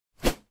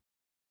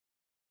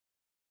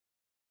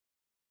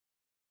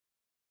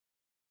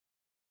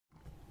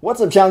What's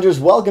up, challengers?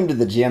 Welcome to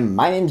the gym.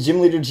 My name's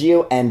Gym Leader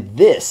Gio, and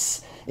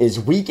this is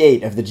Week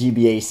 8 of the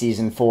GBA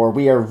Season 4.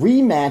 We are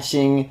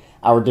rematching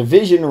our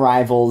division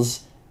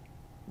rivals,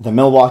 the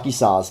Milwaukee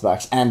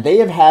Sawsbucks, and they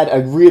have had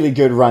a really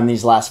good run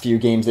these last few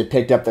games. They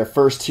picked up their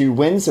first 2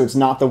 wins, so it's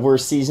not the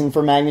worst season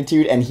for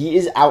magnitude, and he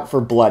is out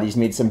for blood. He's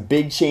made some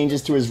big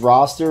changes to his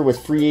roster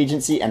with free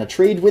agency and a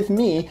trade with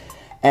me,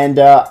 and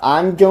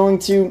I'm going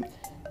to...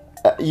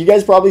 you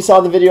guys probably saw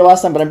the video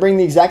last time, but I'm bringing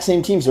the exact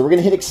same team, so we're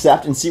going to hit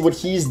accept and see what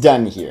he's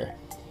done here.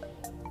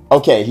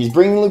 Okay, he's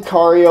bringing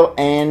Lucario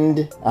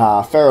and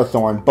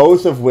Ferrothorn,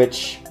 both of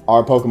which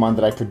are Pokemon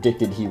that I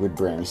predicted he would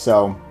bring.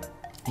 So,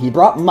 he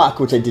brought Muck,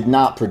 which I did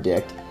not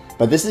predict,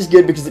 but this is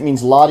good because it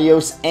means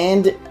Latios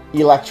and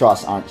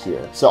Electros aren't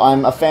here, so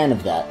I'm a fan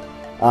of that.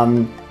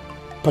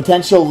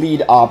 Potential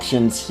lead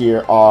options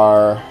here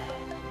are...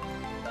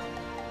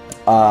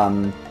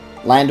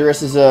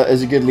 Landorus is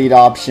a good lead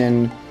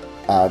option.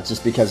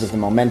 Just because of the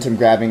momentum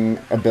grabbing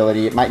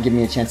ability. It might give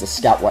me a chance to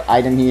scout what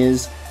item he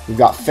is. We've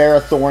got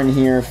Ferrothorn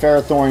here.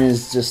 Ferrothorn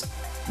is just,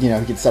 you know,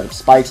 he can set up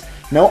spikes.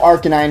 No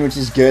Arcanine, which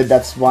is good.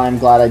 That's why I'm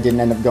glad I didn't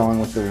end up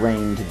going with the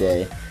rain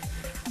today.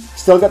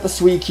 Still got the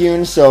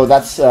Suicune, so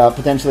that's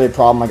potentially a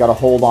problem. I got to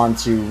hold on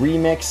to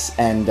Remix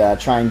and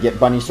try and get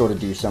Bunnysaur to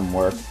do some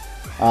work.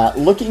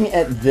 Looking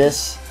at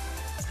this,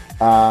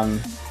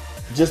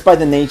 just by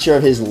the nature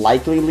of his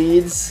likely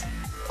leads,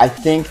 I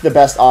think the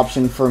best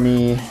option for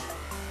me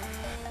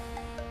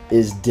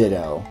is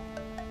Ditto,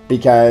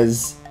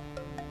 because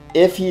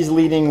if he's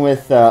leading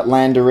with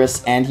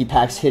Landorus and he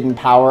packs Hidden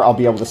Power, I'll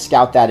be able to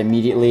scout that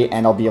immediately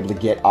and I'll be able to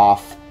get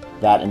off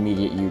that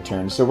immediate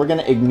U-turn. So we're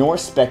going to ignore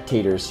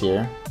Spectators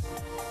here,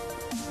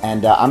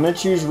 and I'm going to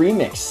choose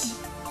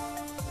Remix,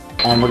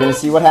 and we're going to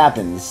see what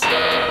happens.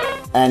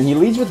 And he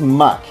leads with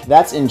Muck.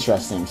 That's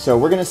interesting. So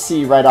we're going to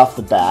see right off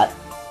the bat.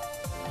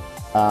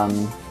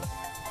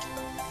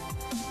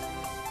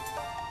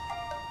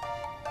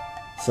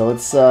 So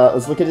let's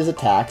look at his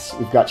attacks.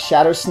 We've got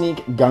Shadow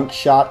Sneak, Gunk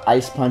Shot,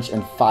 Ice Punch,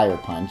 and Fire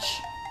Punch.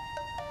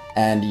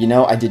 And, you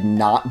know, I did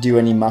not do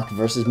any Muck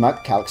versus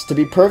Muck calcs. To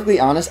be perfectly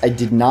honest, I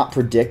did not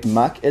predict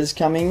Muck is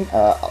coming.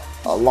 A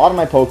lot of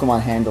my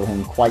Pokemon handle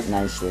him quite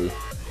nicely.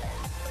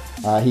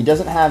 He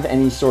doesn't have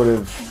any sort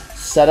of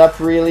setup,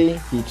 really.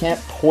 He can't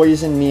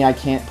poison me, I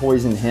can't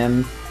poison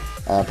him.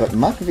 But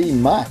Muck v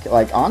Muck,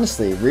 like,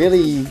 honestly,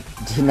 really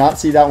did not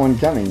see that one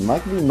coming.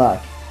 Muck v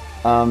Muck.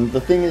 The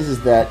thing is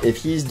that if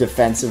he's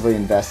defensively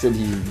invested,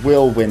 he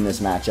will win this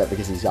matchup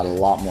because he's got a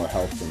lot more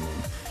health than me.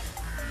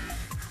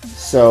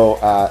 So,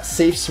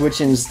 safe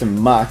switch-ins to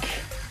Muck.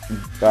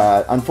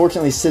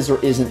 Unfortunately,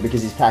 Scizor isn't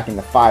because he's packing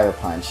the Fire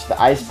Punch.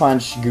 The Ice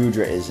Punch,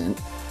 Goodra isn't.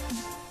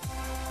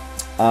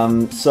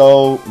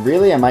 So,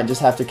 really, I might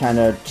just have to kind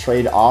of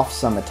trade off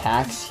some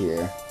attacks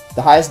here.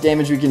 The highest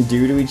damage we can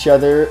do to each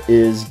other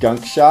is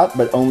Gunk Shot,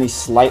 but only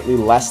slightly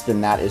less than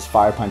that is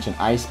Fire Punch and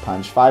Ice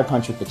Punch. Fire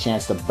Punch with the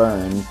chance to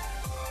burn.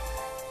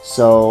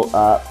 So,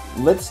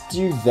 let's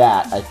do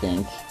that, I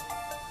think.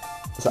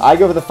 So I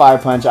go for the Fire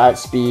Punch, I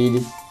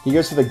outspeed. He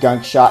goes for the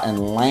Gunk Shot and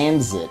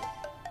lands it.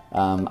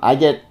 I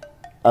get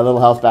a little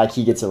health back,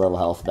 he gets a little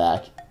health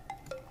back.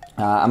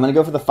 I'm going to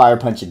go for the Fire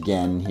Punch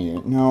again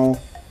here. No.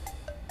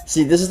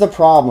 See, this is the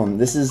problem.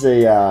 This is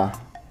a...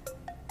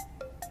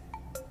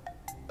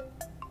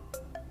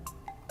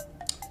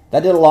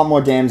 That did a lot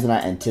more damage than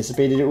I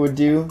anticipated it would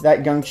do,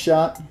 that Gunk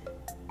Shot.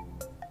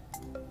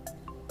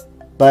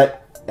 But...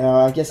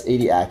 I guess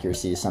 80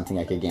 accuracy is something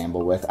I could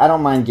gamble with. I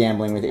don't mind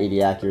gambling with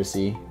 80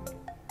 accuracy.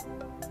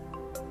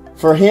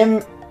 For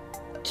him,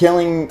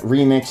 killing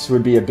Remix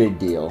would be a big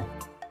deal.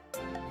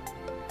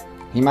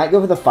 He might go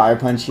for the Fire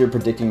Punch here,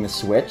 predicting the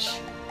switch.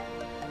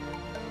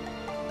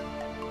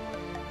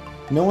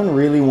 No one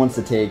really wants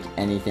to take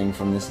anything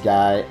from this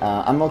guy.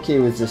 I'm okay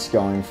with just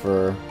going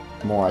for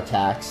more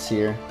attacks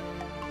here.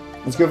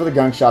 Let's go for the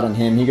Gunk Shot on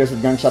him. He goes for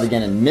the Gunk Shot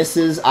again and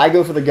misses. I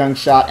go for the Gunk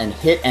Shot and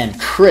hit and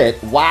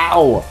crit.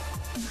 Wow!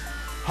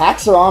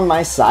 Hacks are on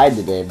my side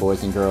today,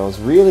 boys and girls.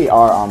 Really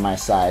are on my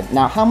side.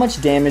 Now, how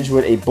much damage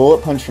would a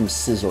Bullet Punch from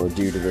Scizor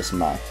do to this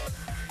Muck?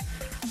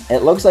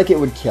 It looks like it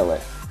would kill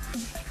it.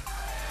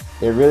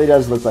 It really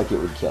does look like it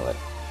would kill it.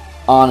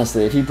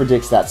 Honestly, if he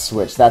predicts that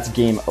switch, that's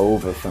game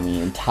over for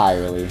me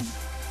entirely.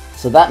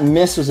 So that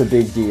miss was a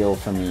big deal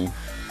for me.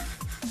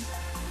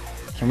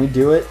 Can we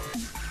do it?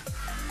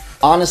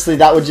 Honestly,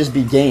 that would just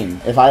be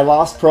game. If I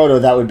lost Proto,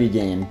 that would be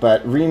game.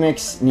 But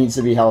Remix needs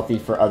to be healthy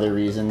for other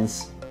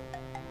reasons.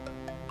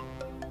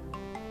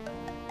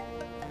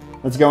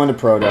 Let's go into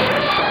Proto.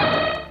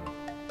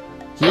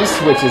 He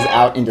switches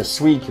out into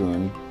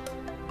Suicune.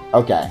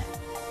 Okay.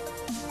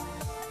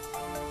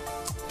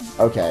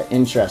 Okay,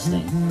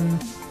 interesting.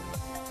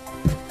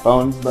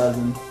 Phone's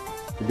buzzing.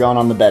 You're going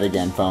on the bed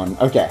again, phone.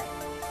 Okay.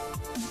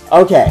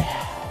 Okay.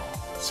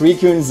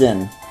 Suicune's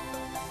in.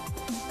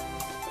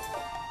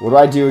 What do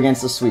I do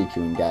against the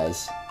Suicune,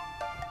 guys?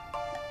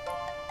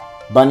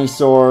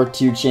 Bunnysaur,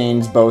 2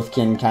 Chains, both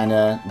can kind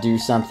of do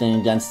something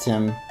against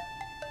him.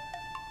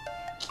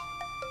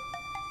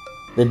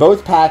 They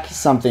both pack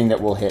something that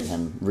will hit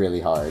him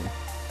really hard.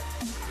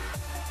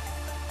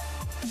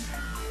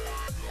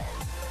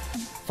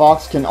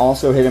 Fox can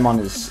also hit him on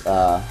his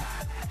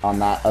on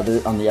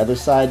the other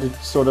side to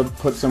sort of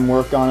put some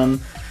work on him.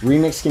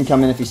 Remix can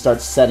come in if he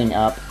starts setting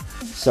up.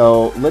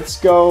 So let's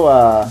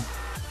go.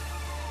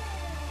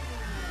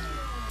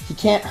 He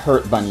can't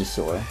hurt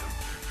Bunnysaur.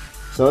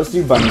 So let's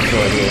do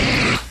Bunnysaur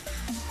here.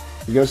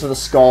 He goes for the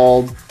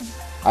Scald.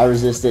 I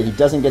resist it. He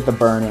doesn't get the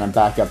burn, and I'm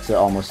back up to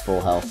almost full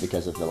health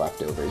because of the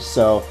leftovers.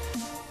 So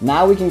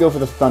now we can go for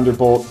the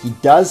Thunderbolt. He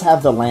does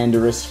have the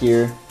Landorus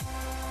here.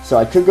 So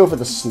I could go for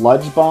the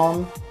Sludge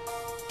Bomb.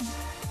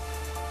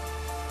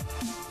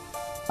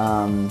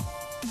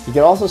 He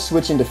could also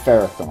switch into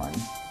Ferrothorn.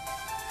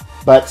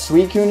 But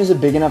Suicune is a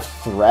big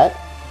enough threat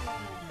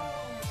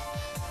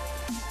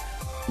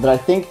that I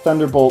think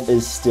Thunderbolt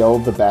is still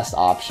the best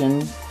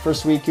option for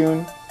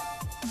Suicune.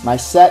 My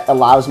set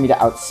allows me to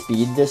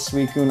outspeed this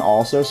Suicune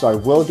also, so I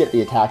will get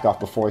the attack off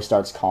before he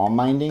starts Calm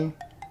Minding.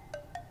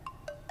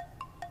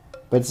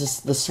 But it's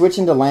just, the switch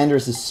into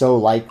Landorus is so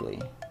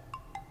likely.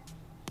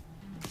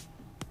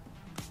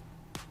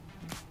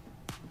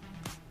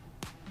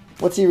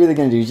 What's he really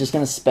going to do? He's just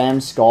going to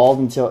spam Scald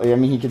until... I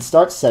mean, he could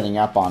start setting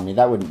up on me.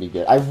 That wouldn't be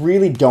good. I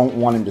really don't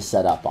want him to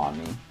set up on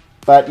me.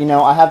 But, you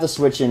know, I have to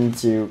switch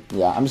into...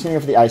 Yeah, I'm just going to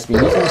go for the Ice Beam.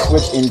 He's going to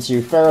switch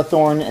into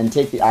Ferrothorn and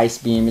take the Ice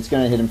Beam. It's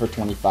going to hit him for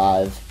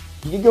 25.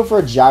 He could go for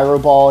a Gyro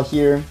Ball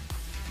here.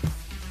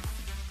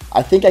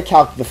 I think I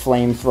calced the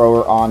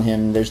Flamethrower on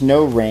him. There's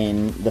no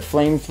rain. The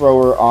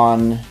Flamethrower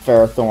on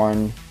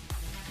Ferrothorn.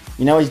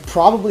 You know, he's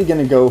probably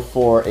going to go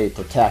for a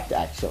Protect,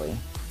 actually,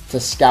 to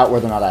scout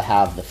whether or not I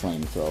have the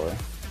Flamethrower.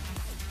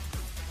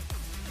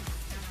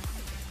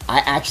 I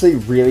actually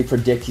really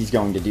predict he's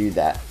going to do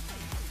that.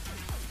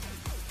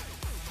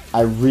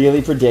 I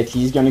really predict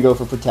he's going to go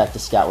for Protect to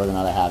scout whether or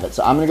not I have it.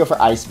 So I'm going to go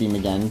for Ice Beam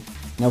again.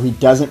 No, he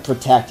doesn't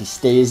Protect. He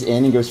stays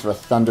in and goes for a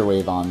Thunder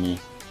Wave on me.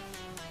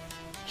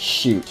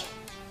 Shoot.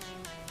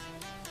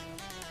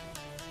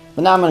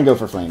 But now I'm going to go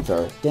for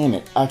Flamethrower. Damn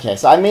it. Okay,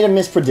 so I made a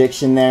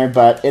misprediction there,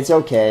 but it's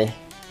okay.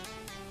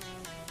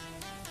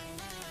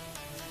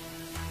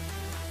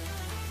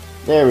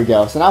 There we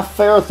go. So now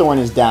Ferrothorn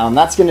is down.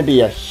 That's going to be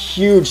a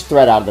huge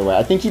threat out of the way.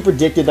 I think he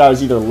predicted that I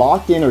was either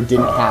locked in or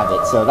didn't have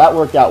it, so that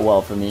worked out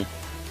well for me.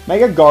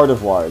 Mega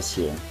Gardevoir is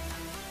here.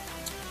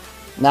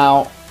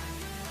 Now,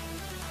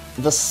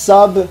 the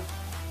sub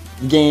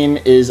game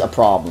is a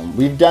problem.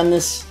 We've done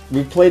this,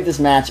 we've played this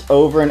match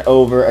over and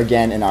over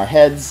again in our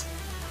heads.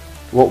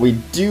 What we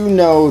do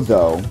know,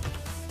 though,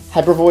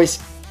 Hyper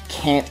Voice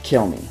can't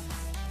kill me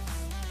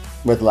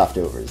with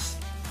leftovers.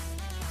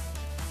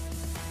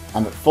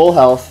 I'm at full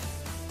health.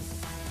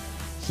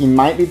 He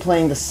might be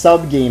playing the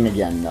sub game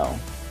again, though.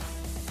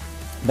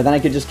 But then I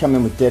could just come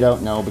in with Ditto.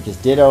 No, because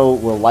Ditto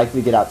will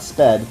likely get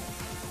outsped.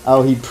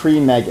 Oh, he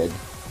pre-mega'd.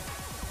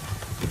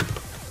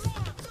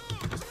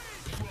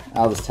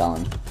 I'll just tell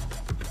him.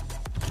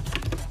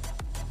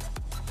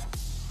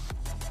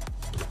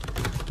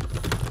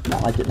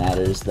 Not like it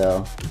matters,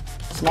 though.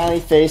 Smiley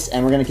face,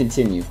 and we're going to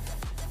continue.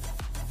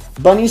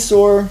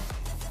 Bunnysaur,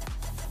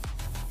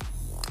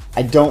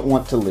 I don't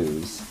want to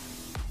lose.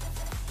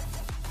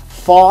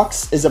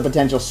 Fox is a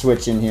potential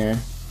switch in here.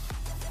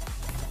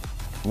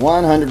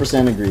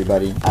 100% agree,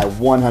 buddy. I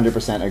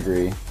 100%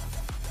 agree.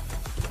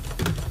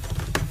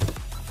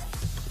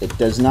 It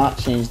does not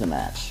change the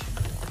match.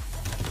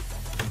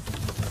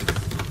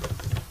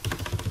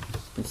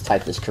 Let's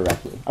type this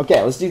correctly.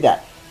 Okay, let's do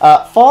that.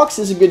 Fox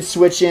is a good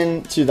switch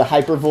in to the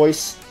Hyper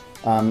Voice.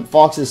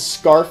 Fox is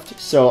Scarfed,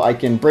 so I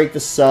can break the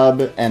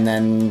sub and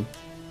then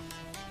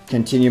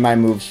continue my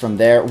moves from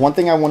there. One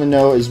thing I want to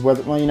know is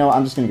whether... Well, you know,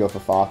 I'm just going to go for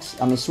Fox.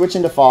 I'm going to switch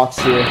into Fox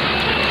here.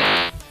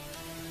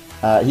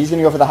 He's going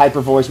to go for the Hyper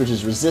Voice, which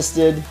is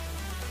resisted.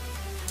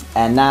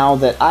 And now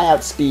that I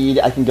outspeed,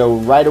 I can go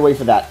right away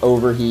for that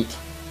Overheat.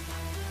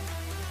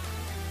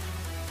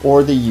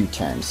 Or the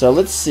U-turn. So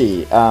let's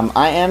see.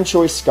 I am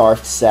Choice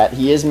Scarfed set.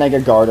 He is Mega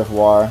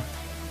Gardevoir.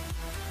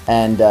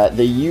 And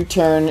the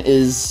U-turn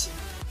is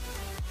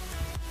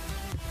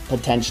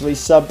potentially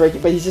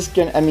sub-breaking. But he's just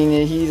going to... I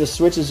mean, he either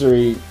switches or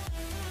he...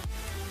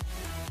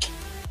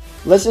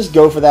 Let's just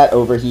go for that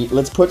Overheat.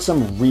 Let's put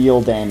some real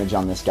damage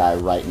on this guy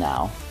right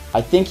now. I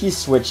think he's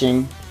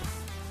switching.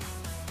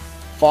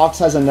 Fox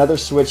has another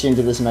switch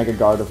into this Mega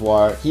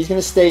Gardevoir. He's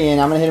going to stay in.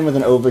 I'm going to hit him with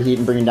an Overheat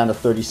and bring him down to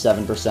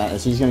 37%,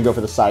 as he's going to go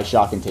for the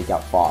Psyshock and take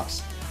out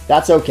Fox.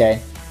 That's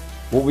okay.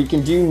 What we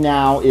can do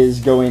now is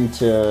go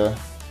into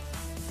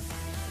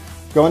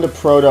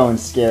Proto and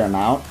scare him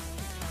out.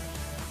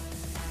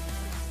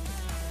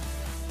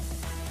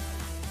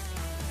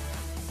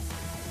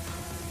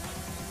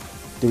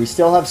 Do we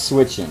still have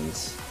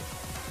switch-ins?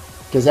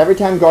 Because every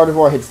time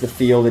Gardevoir hits the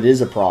field, it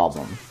is a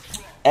problem.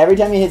 Every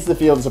time he hits the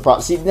field, it's a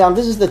problem. See, now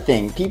this is the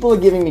thing. People are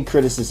giving me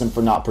criticism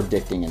for not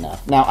predicting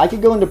enough. Now, I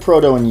could go into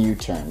Proto and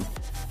U-turn.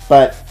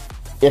 But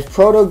if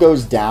Proto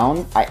goes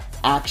down, I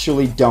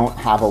actually don't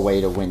have a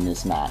way to win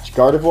this match.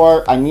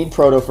 Gardevoir, I need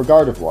Proto for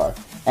Gardevoir.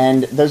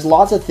 And there's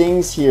lots of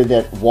things here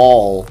that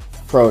wall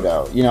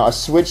Proto. You know, a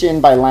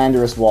switch-in by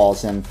Landorus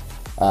walls him.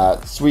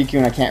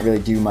 Suicune I can't really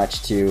do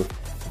much to.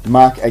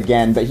 Muck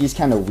again, but he's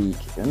kind of weak.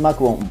 Muck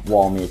won't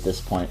wall me at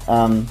this point.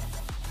 So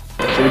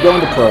we go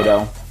into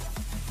Proto.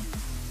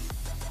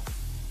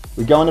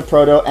 We go into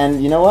Proto,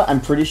 and you know what?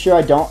 I'm pretty sure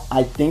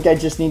I think I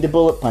just need to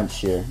Bullet Punch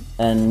here.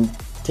 And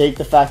take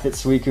the fact that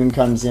Suicune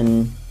comes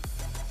in.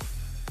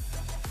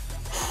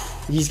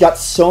 He's got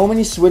so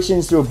many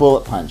switch-ins to a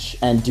Bullet Punch,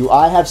 and do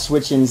I have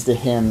switch-ins to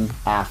him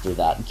after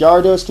that?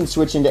 Gyarados can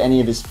switch into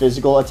any of his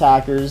physical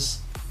attackers,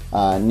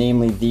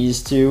 namely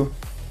these two.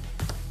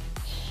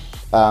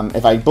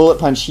 If I Bullet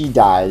Punch, he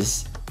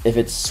dies. If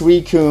it's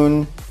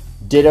Suicune,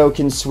 Ditto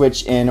can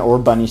switch in, or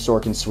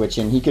Bunnysaur can switch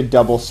in. He could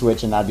double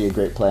switch, and that'd be a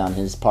great play on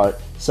his part.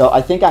 So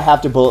I think I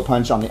have to Bullet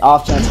Punch on the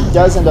off chance he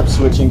does end up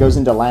switching, goes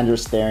into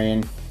Landorus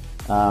Therian.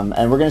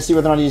 And we're going to see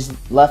whether or not he's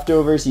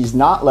leftovers. He's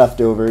not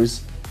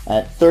leftovers.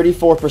 At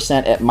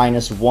 34% at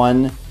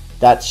 -1,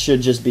 that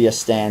should just be a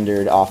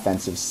standard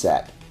offensive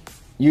set.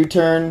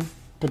 U-turn,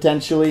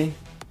 potentially.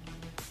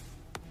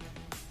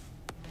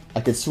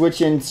 I could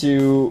switch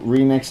into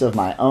Remix of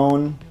my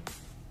own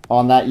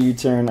on that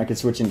U-turn. I could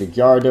switch into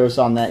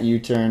Gyarados on that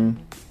U-turn.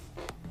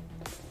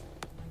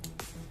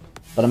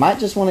 But I might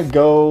just want to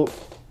go...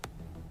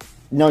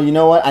 No, you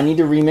know what? I need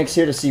to Remix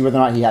here to see whether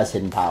or not he has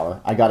Hidden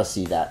Power. I gotta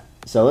see that.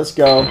 So let's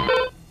go.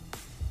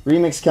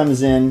 Remix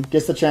comes in,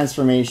 gets the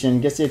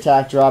transformation, gets the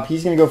attack drop.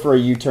 He's going to go for a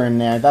U-turn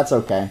there. That's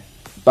okay.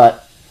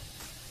 But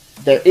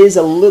there is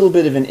a little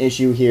bit of an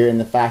issue here in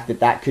the fact that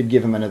that could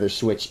give him another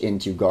switch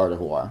into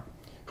Gardevoir,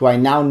 who I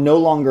now no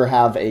longer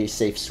have a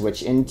safe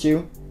switch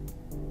into,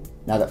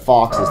 now that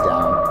Fox is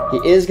down.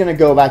 He is going to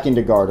go back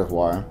into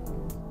Gardevoir.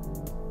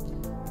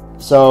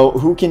 So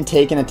who can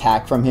take an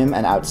attack from him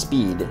and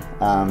outspeed?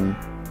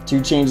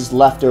 2 changes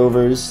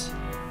leftovers.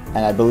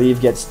 And I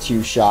believe gets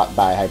 2-shot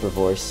by Hyper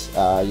Voice.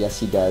 Yes,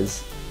 he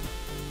does.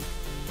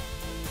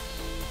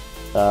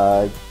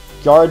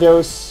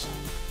 Gyarados,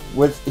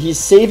 he's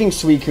saving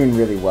Suicune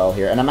really well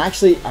here, and I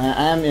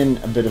am in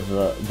a bit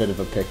of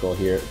a pickle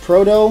here.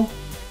 Proto,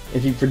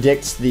 if he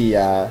predicts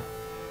the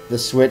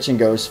switch and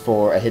goes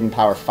for a Hidden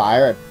Power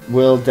Fire,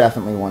 will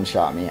definitely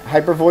one-shot me.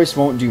 Hyper Voice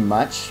won't do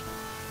much.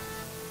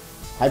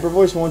 Hyper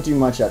Voice won't do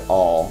much at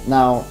all.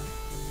 Now,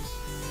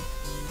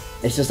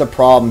 it's just a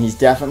problem. He's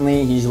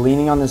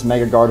leaning on this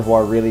Mega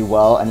Gardevoir really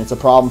well, and it's a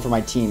problem for my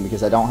team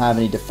because I don't have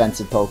any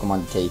defensive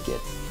Pokemon to take it.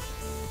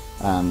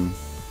 I'm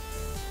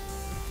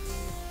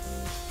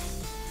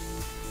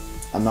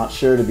not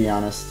sure, to be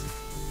honest.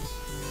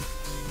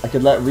 I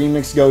could let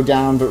Remix go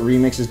down, but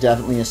Remix is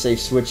definitely a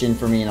safe switch-in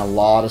for me in a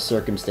lot of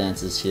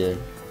circumstances here.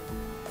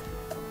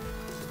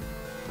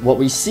 What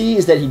we see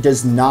is that he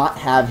does not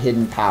have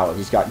Hidden Power.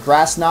 He's got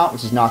Grass Knot,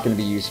 which is not going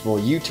to be useful.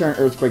 U-turn,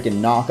 Earthquake,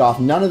 and Knockoff.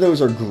 None of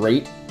those are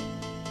great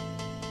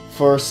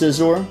for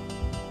Scizor.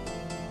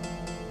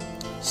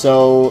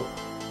 So,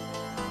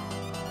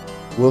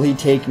 will he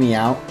take me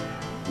out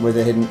with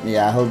a hidden...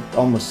 Yeah, he'll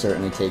almost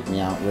certainly take me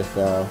out with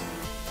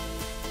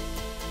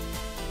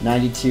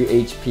 92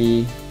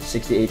 HP,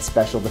 68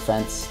 special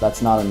defense.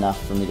 That's not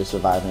enough for me to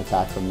survive an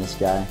attack from this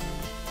guy.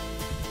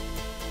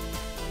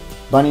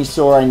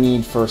 Bunnysaur I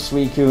need for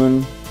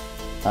Suicune.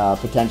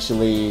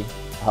 Potentially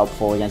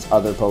helpful against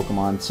other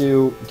Pokemon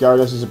too.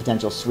 Gyarados is a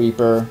potential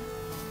sweeper.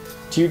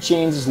 2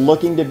 Chains is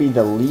looking to be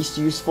the least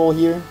useful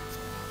here.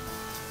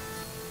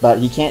 But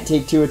he can't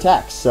take 2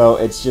 attacks, so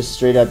it's just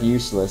straight up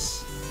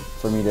useless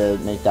for me to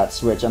make that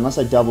switch, unless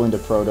I double into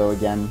Proto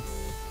again.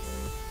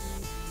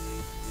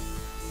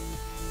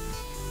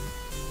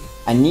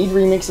 I need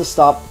Remix to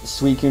stop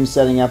Suicune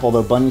setting up,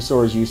 although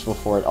Bunnysaur is useful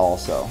for it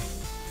also.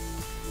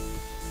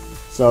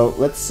 So,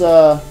 let's,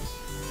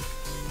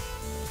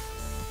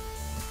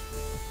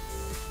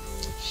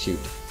 shoot.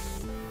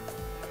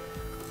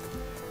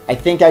 I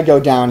think I go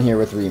down here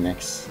with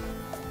Remix.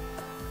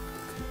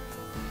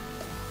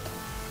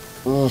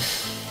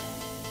 Oof.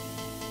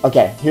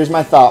 Okay, here's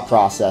my thought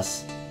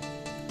process.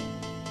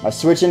 My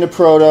switch into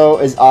Proto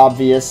is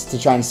obvious to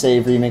try and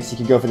save Remix. He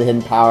could go for the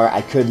Hidden Power.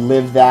 I could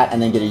live that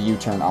and then get a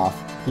U-turn off.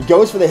 He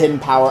goes for the Hidden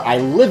Power. I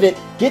live it,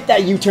 get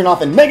that U-turn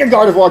off, and Mega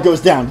Gardevoir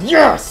goes down.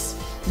 Yes!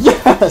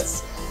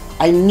 Yes!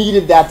 I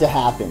needed that to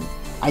happen.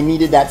 I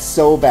needed that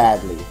so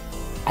badly.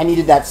 I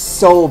needed that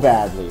so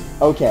badly.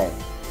 Okay.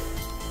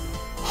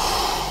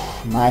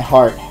 My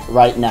heart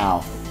right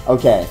now.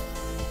 Okay.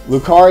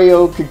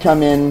 Lucario could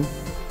come in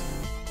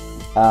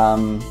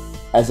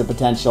as a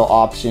potential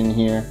option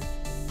here.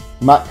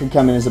 Mutt could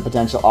come in as a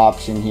potential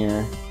option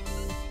here.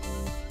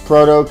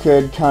 Proto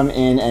could come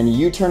in and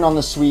U-turn on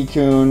the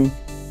Suicune.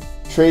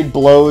 Trade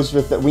blows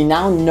with it. We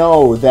now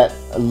know that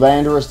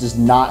Landorus does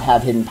not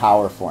have Hidden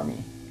Power for me.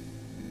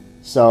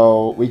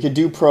 So we could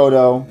do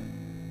Proto.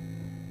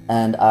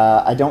 And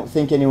I don't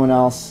think anyone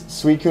else.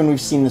 Suicune, we've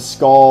seen the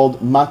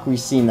Scald. Muck, we've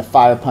seen the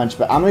Fire Punch.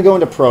 But I'm going to go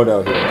into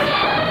Proto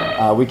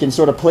here. We can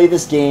sort of play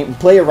this game,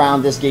 play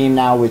around this game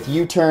now with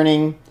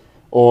U-turning.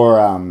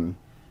 Or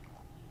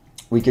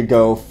we could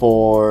go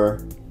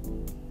for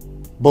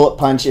Bullet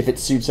Punch if it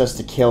suits us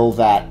to kill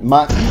that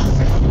Muck.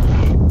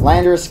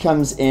 Landorus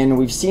comes in.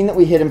 We've seen that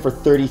we hit him for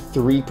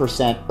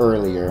 33%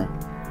 earlier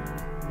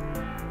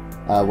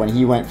when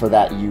he went for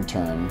that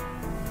U-turn.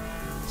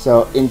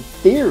 So, in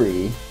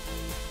theory,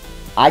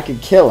 I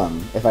could kill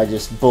him if I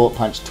just bullet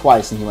punched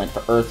twice and he went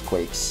for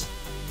Earthquakes.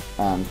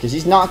 Because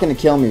he's not going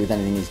to kill me with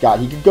anything he's got.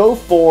 He could go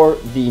for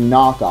the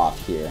knockoff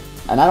here.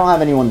 And I don't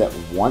have anyone that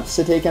wants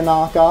to take a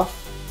knockoff.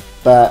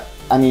 But,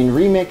 I mean,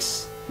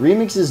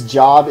 Remix's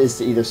job is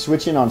to either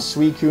switch in on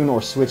Suicune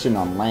or switch in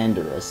on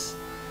Landorus.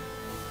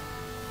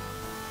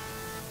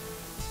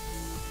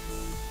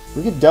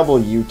 We could double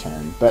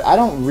U-turn, but I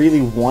don't really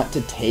want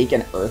to take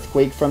an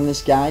Earthquake from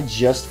this guy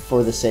just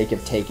for the sake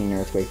of taking an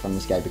Earthquake from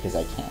this guy because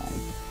I can.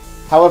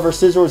 However,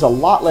 Scizor is a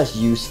lot less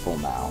useful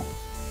now.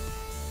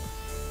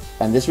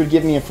 And this would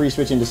give me a free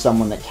switch into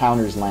someone that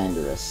counters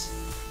Landorus.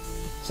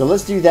 So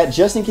let's do that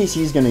just in case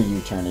he's going to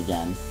U-turn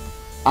again.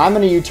 I'm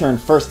going to U-turn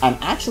first. I'm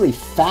actually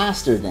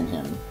faster than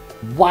him.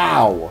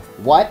 Wow.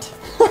 What?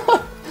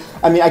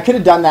 I mean, I could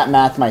have done that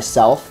math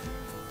myself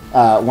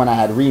when I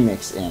had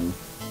Remix in.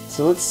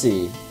 So let's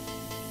see.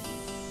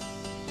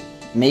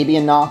 Maybe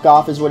a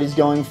knockoff is what he's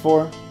going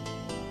for.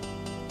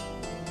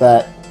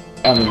 But,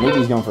 I mean, maybe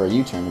he's going for a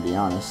U-turn, to be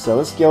honest. So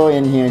let's go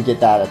in here and get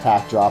that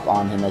attack drop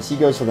on him as he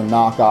goes for the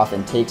knockoff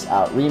and takes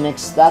out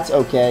Remix. That's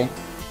okay.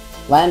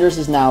 Landorus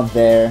is now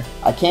there.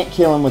 I can't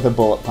kill him with a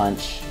bullet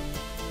punch.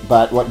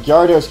 But what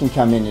Gyarados can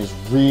come in is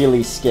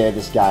really scare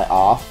this guy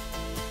off.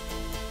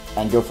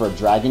 And go for a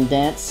Dragon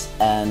Dance.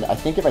 And I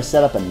think if I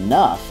set up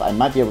enough, I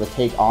might be able to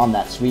take on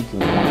that Suicune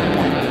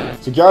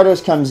one-on-one. So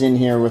Gyarados comes in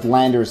here with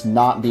Landorus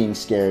not being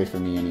scary for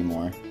me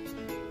anymore.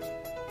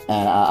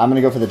 And I'm going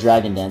to go for the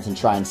Dragon Dance and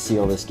try and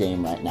seal this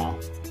game right now.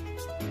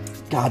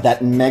 God,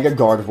 that Mega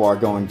Gardevoir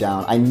going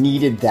down. I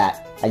needed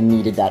that. I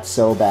needed that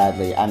so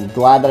badly. I'm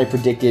glad that I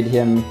predicted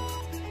him.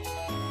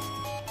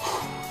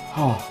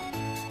 Oh.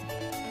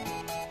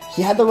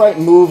 He had the right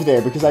move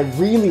there because I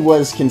really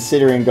was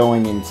considering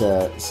going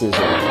into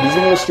Scizor. He's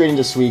going to go straight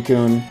into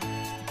Suicune.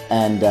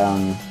 And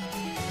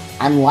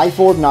I'm Life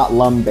Orb, not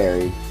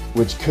Lumberry,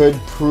 which could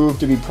prove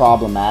to be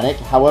problematic.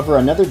 However,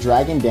 another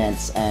Dragon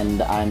Dance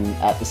and I'm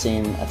at the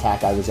same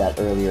attack I was at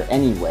earlier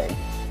anyway.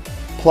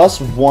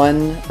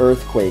 +1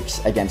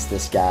 Earthquakes against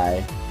this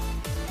guy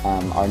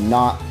are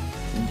not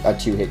a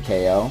 2-hit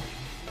KO.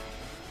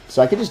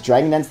 So I could just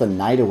Dragon Dance the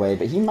Night away,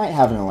 but he might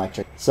have an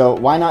Electric. So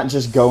why not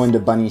just go into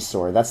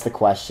Bunnysaur? That's the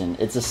question.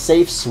 It's a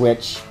safe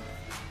switch.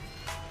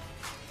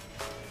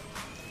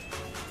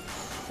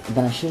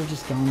 Then I should have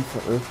just gone for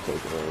Earthquake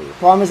earlier.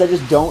 Problem is I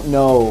just don't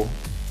know.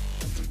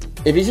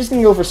 If he's just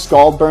going to go for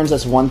Scald Burns,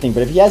 that's one thing.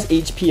 But if he has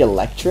HP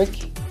Electric...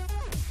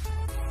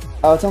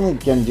 Oh, it's only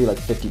going to do like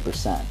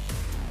 50%.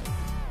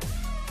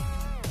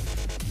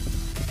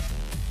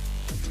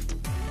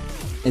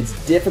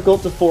 It's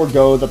difficult to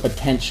forego the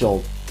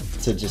potential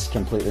to just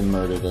completely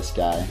murder this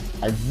guy.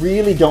 I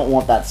really don't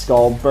want that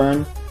Scald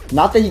Burn.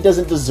 Not that he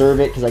doesn't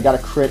deserve it, because I got a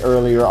crit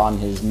earlier on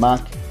his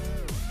Muck.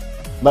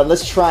 But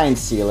let's try and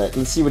seal it.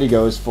 Let's see what he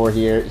goes for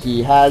here.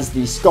 He has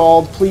the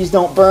Scald. Please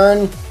don't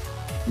burn.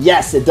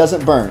 Yes, it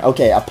doesn't burn.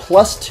 Okay, a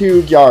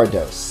 +2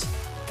 Gyarados.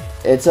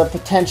 It's a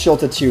potential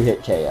to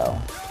 2-hit KO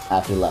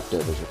after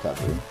Leftovers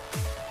recovery.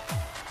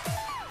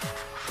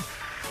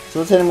 So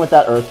let's hit him with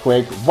that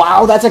Earthquake.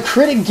 Wow, that's a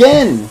crit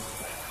again!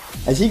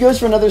 As he goes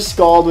for another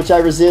Scald, which I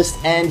resist,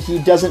 and he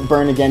doesn't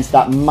burn against.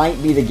 That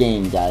might be the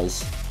game,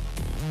 guys.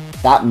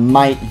 That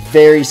might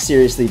very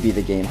seriously be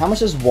the game. How much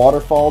does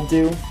Waterfall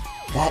do?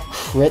 That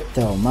crit,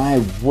 though,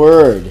 my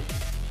word.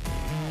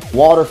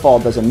 Waterfall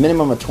does a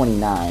minimum of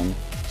 29.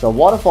 So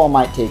Waterfall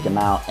might take him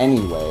out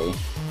anyway.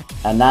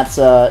 And that's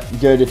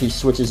good if he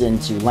switches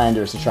into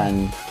Landorus to try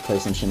and play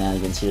some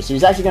shenanigans here. So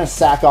he's actually going to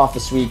sack off the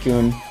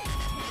Suicune.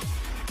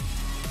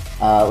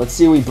 Let's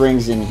see what he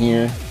brings in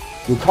here.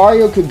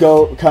 Lucario could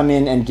come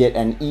in and get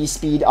an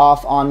E-Speed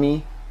off on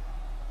me.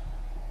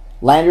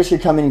 Landorus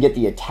could come in and get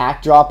the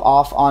attack drop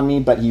off on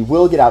me, but he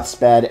will get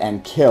outsped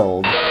and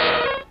killed.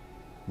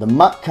 The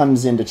Muck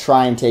comes in to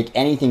try and take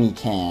anything he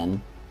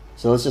can.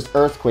 So let's just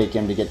Earthquake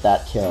him to get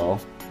that kill.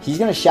 He's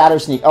going to Shadow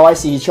Sneak. Oh, I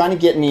see. He's trying to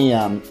get me,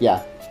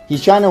 yeah.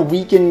 He's trying to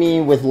weaken me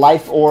with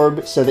Life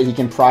Orb so that he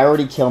can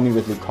priority kill me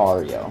with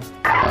Lucario.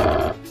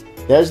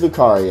 There's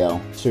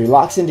Lucario. So he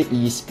locks into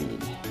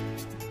E-Speed.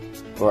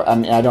 Or, I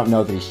mean, I don't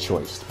know that he's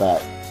choiced,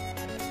 but...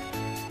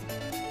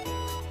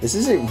 This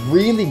is a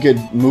really good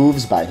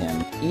moves by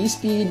him.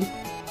 E-Speed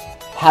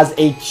has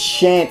a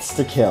chance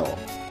to kill.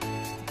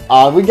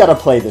 We gotta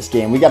play this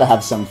game. We gotta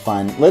have some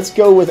fun. Let's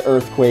go with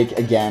Earthquake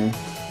again.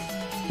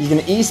 He's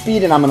gonna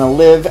E-Speed and I'm gonna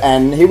live,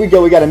 and here we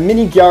go. We got a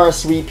mini Gyara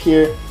sweep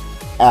here.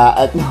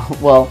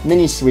 Well,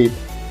 mini sweep.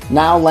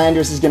 Now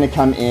Landorus is gonna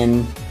come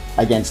in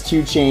against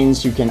 2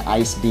 Chains who can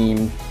Ice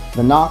Beam.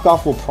 The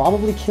knockoff will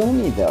probably kill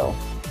me, though.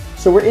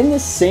 So we're in the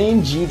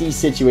same GD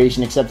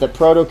situation, except that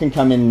Proto can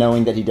come in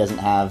knowing that he doesn't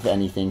have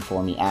anything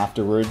for me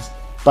afterwards.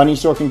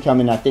 Bunnysaur can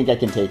come in, I think I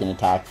can take an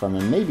attack from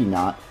him, maybe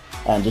not,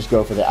 and just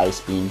go for the Ice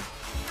Beam.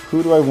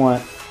 Who do I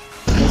want?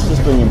 Let's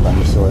just bring in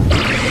Bunnysaur.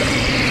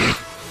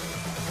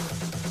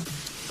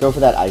 Go for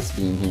that Ice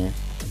Beam here.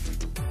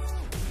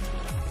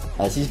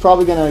 As he's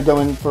probably going to go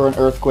in for an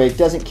Earthquake,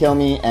 doesn't kill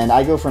me, and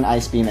I go for an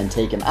Ice Beam and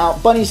take him out.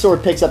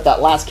 Bunnysaur picks up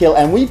that last kill,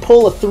 and we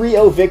pull a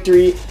 3-0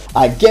 victory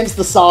against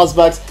the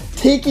Sawsbucks,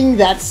 taking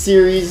that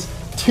series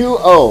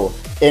 2-0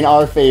 in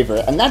our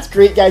favor. And that's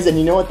great, guys, and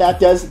you know what that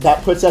does?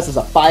 That puts us as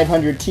a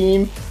 500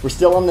 team. We're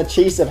still on the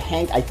chase of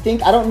Hank. I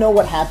don't know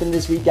what happened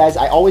this week, guys.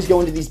 I always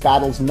go into these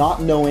battles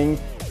not knowing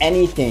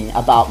anything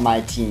about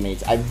my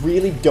teammates. I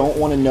really don't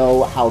want to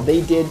know how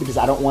they did because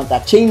I don't want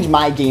that to change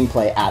my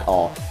gameplay at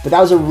all. But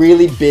that was a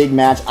really big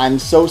match. I'm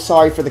so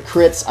sorry for the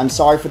crits. I'm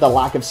sorry for the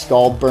lack of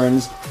scald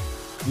burns.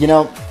 You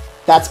know,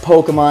 that's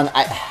Pokemon.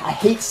 I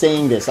hate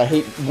saying this. I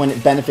hate when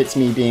it benefits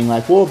me being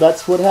like, well,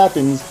 that's what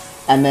happens.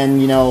 And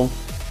then, you know,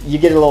 you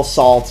get a little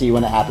salty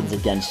when it happens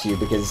against you,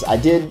 because I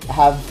did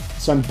have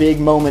some big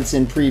moments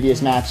in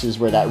previous matches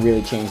where that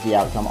really changed the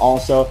outcome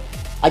also.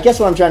 I guess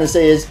what I'm trying to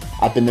say is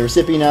I've been the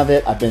recipient of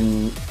it. I've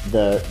been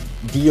the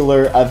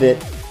dealer of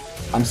it.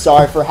 I'm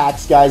sorry for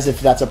hacks, guys,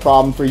 if that's a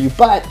problem for you,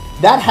 but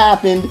that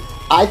happened.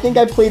 I think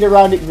I played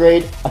around it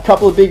great. A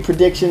couple of big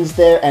predictions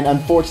there, and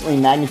unfortunately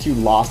Magnitude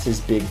lost his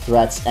big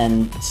threats.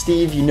 And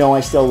Steve, you know I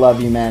still love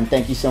you, man.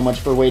 Thank you so much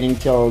for waiting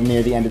till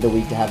near the end of the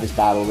week to have this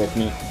battle with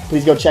me.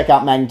 Please go check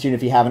out Magnitude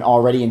if you haven't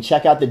already, and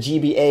check out the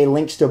GBA.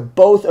 Links to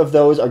both of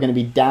those are going to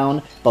be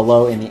down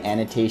below in the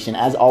annotation.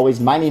 As always,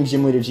 my name's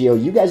Gym Leader Geo.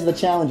 You guys are the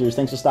challengers.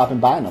 Thanks for stopping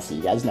by, and I'll see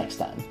you guys next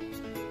time.